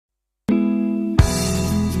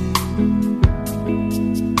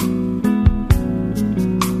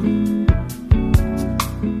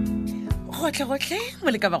gotlhe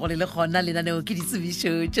mo le ka ba go le gona lenaneo ke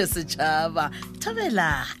Ditsebišo tša setšhaba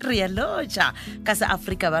thobela re a lotša ka se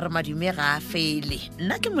Afrika ba re madume ga a fele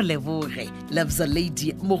nna ke moleboge Loves a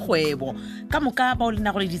Lady mokgwebo ka moka ba o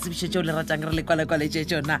lena go le ditsebišo tšeo le ratang re le kwalakwale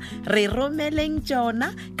tšona re romeleng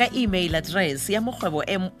tšona ka email address ya mokgwebo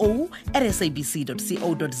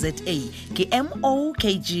mo@sabc.co.za ke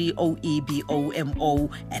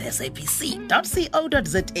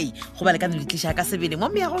mokgwebomo@sabc.co.za go ba le ka no ditliša ka sebele mo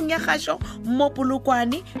meagong ya gašo mo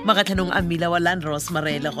polokwane magatlhanong a mmila wa Landros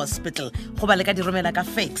Marele Hospital go ba le ka di romela ka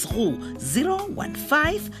fax go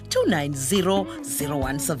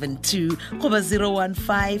 015-290-0172 go ba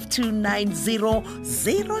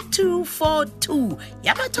 015-290-0242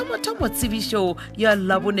 ya mathomo tsebišo ya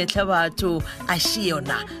labonetlha batho a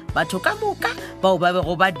šiona batho ka moka bao ba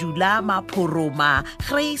bego ba dula Maphoroma,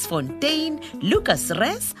 Grace Fontaine, Lucas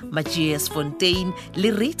Res, Matthias Fontaine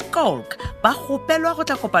le Reed Kolk ba gopelwa go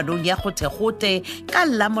tla kopanong ya gote ka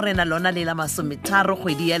la morena lona le la 30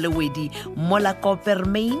 kgwedi ya lewedi mo la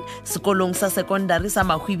Coppermain sekolong sa secondary sa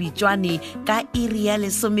Mahwibitšwane ka iri ya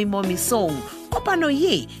 10 mo mesong. Kopano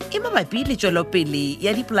ye e mabapi le tšwelopele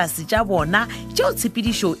ya dipolasi tša bona tšeo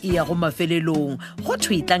tshepedišo e ya go mafelelong go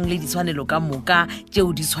thwetlang le ditshwanelo ka moka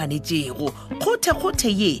tšeo di tshwanetšego kgothe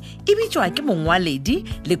ye e bitšwa ke mongwaledi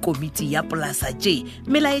le komiti ya polasa tše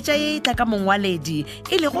melaetša ye e tla ka mongwaledi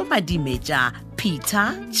e le go madimetša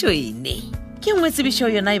Peter Tšhwene. Ke nngwe tsebišo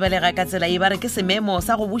yona e balega ka tsela e ba re ke sememo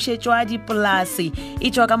sa go bušetšwa dipolasi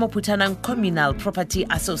e tšwa ka mophuthanang Communal Property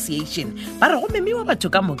Association ba re go memiwa batho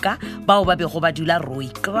ka moka bao ba bego ba dula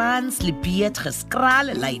Roy Krans le Beatrice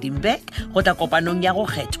Kral Leidenberg go tla kopanong ya go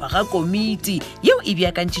kgethwa ga komiti yeo e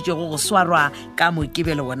beakantšitšwego go swarwa ka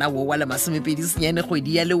mokebelo wona wo wa le 29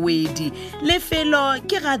 kgwedi ya lewedi lefelo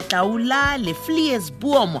ke ga Tlaula le Fleas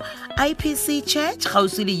Boom IPC Church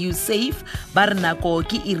gausi le USafe ba re nako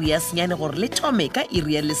ke iri ya senyane gore le thome ka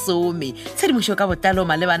iri ya 10 tshedimošo ka botlalo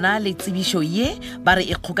malebana le tsebišo ye ba re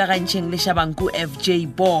e kgokagantšheng le Shabangu FJ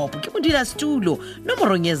Bob ke modulasetulo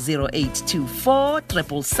nomorong ya 0824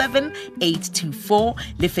 777 824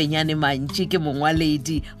 le Fenyane Mantši ke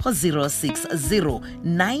mongwaledi go 060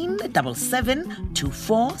 977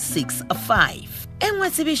 2465.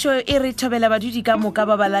 Engwe tsebišo e re thobela badudi ka moka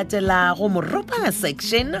ba balatela go Moropana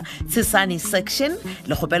section, Tsesane section,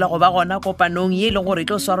 le kgopela go ba gona kopanong ye le gore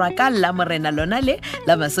tlo swarwa ka la morena lona le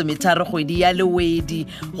la 30 kgwedi ya lewedi.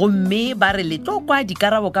 Gomme ba re le tlo kwa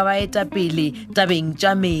dikarabo ka baeta pele tabeng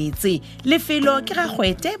tša metse. Lefelo ke ga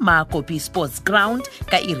Kgwete Makopi Sports Ground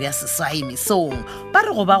ka iri ya 9 mesong. Ba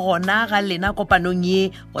re go ba gona ga lena kopanong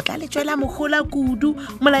ye go tla le tšwela mogola kudu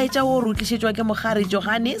molaetša o rutlišetšwa ke Mogare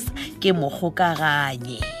Johannes ke mogokaganye.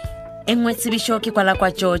 Engwe tsebišo ke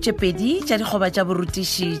kwalakwatšo tše pedi tša dikgoba tša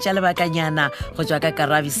borutiši tša lebakanyana go tšwa ka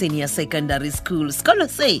Karabi Senior Secondary School. Sekolo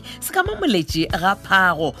se ka momoletši ga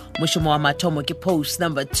Phago mošomo wa mathomo ke post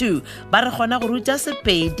number 2 ba re kgona go ruta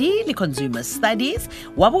Sepedi le Consumer Studies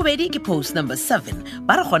wa bobedi ke post number 7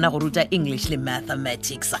 ba re kgona go ruta English le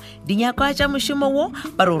Mathematics. Dinyakwa tša mošomo wo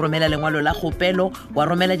ba re o romela lengwalo la kgopelo wa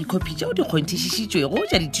romela dikopi tšeo di kgonthišišitšwego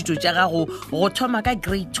tša dithuto tša gago go thoma ka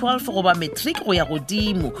grade 12 goba matric go ya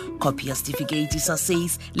godimo. Copy ya certificate sa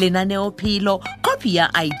says lenaneo phelo copy ya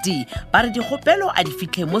ID ba re dikgopelo a di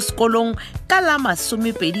fitlhe mo sekolong ka la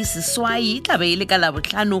 27 tlabe e le ka la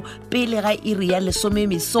bohlano pele ga iri ya 10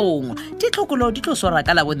 mesong. Ditlhokolo di tlo swarwa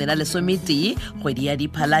ka la 11 kgwedi ya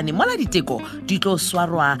Diphalane mola diteko di tlo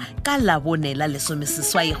swarwa ka la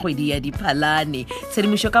 16 kgwedi ya Diphalane.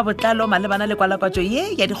 Tshedimošo ka botlalo malebana le kwalakwatšo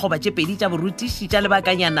ye ya dikgoba tše pedi tša borutiši tša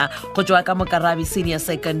lebakanyana go tšwa ka Mokarabi Senior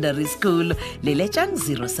Secondary School le letšang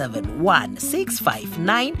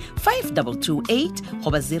 071-659-5228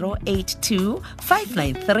 goba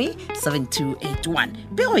 082-593-7281.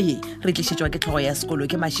 Pego ye re tlišetšwa ke tlhogo ya sekolo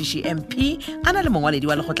ke Mashishi MP a na le mongwaledi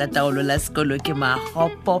wa lekgotlataolo la sekolo ke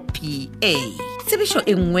Mahopo PA. Tsebišo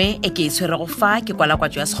e nngwe e ke e tshwere go fa ke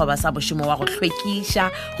kwalakwatšo ya sekgoba sa bošomo wa go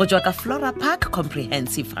hlwekiša go tšwa ka Flora Park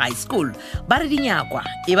Comprehensive High School. Ba re dinyakwa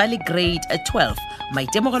e ba le grade 12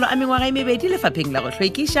 maitemogelo a mengwaga e mebedi lefapheng la go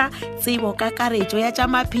hlwekiša tsebo ka karetšo ya tša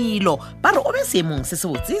maphelo. Ba re o be seemong se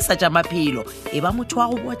sebotse sa tša maphelo e ba motho wa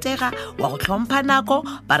go botega wa go hlompha nako.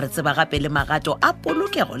 Ba re tseba gape le magato a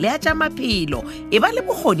polokego le a tša maphelo e ba le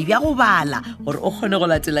bokgoni bja go bala gore o kgone go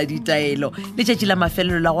latela ditaelo. Letšatši la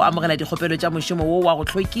mafelelo la go amogela dikgopelo tša mošomo mošomo wo wa go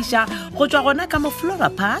tlhwekiša go tswa gona ka mo Flora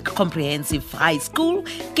Park Comprehensive High School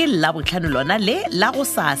ke la botlhano lona le la go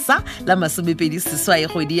sasa la 27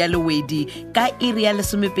 kgwedi ya lewedi ka iri ya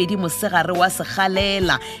 12 mosegare wa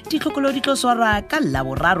segalela. Ditlhokolo di tlo swarwa ka la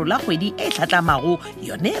boraro la kgwedi e tlhatlamago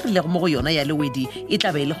yone re le mo go yona ya lewedi e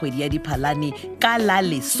tla be le kgwedi ya Diphalane ka la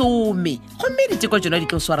 10. Gomme diteko tsona di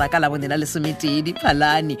tlo swarwa ka la bone la 11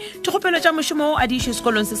 Diphalane. Dikgopelo tša mošomo a di išwe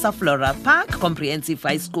sekolong se sa Flora Park Comprehensive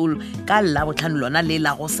High School ka la botlhano lona le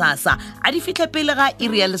la go sasa a di fitlhe pele ga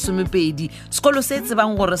iri ya 12. Sekolo se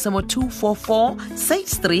tsebang gore se mo 244 State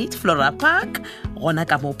Street Flora Park gona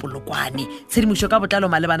ka mo Polokwane. Tshedimošo ka botlalo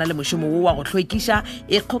malebana le mošomo wo wa go tlhwekiša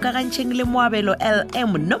e kgokagantšheng le moabelo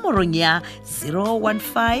LM nomorong ya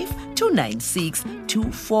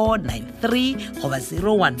 015-296-2493 goba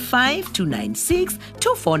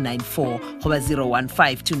 015-296-2494 goba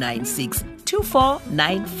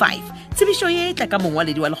 015-296-2495. Tsebišo ye tla ka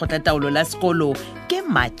mongwaledi wa lekgotlataolo la sekolo ke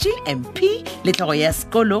Matši MP le tlhogo ya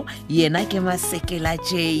sekolo yena ke Masekela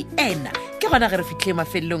JN. Ke gona ge re fitlhe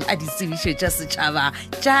mafelelong a ditsebišo tša setšhaba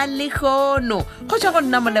tša lekgono go tšwa go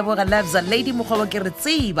nna Moleboga Loves Lady Mokgobo ke re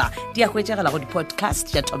tseba di a hwetšagela go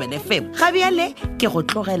di-podcast tša Thobela FM. Ga bjale ke go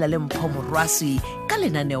tlogela le Mpho Morwaswi ka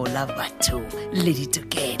lenaneo la batho le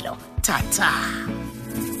ditokelo. Tata.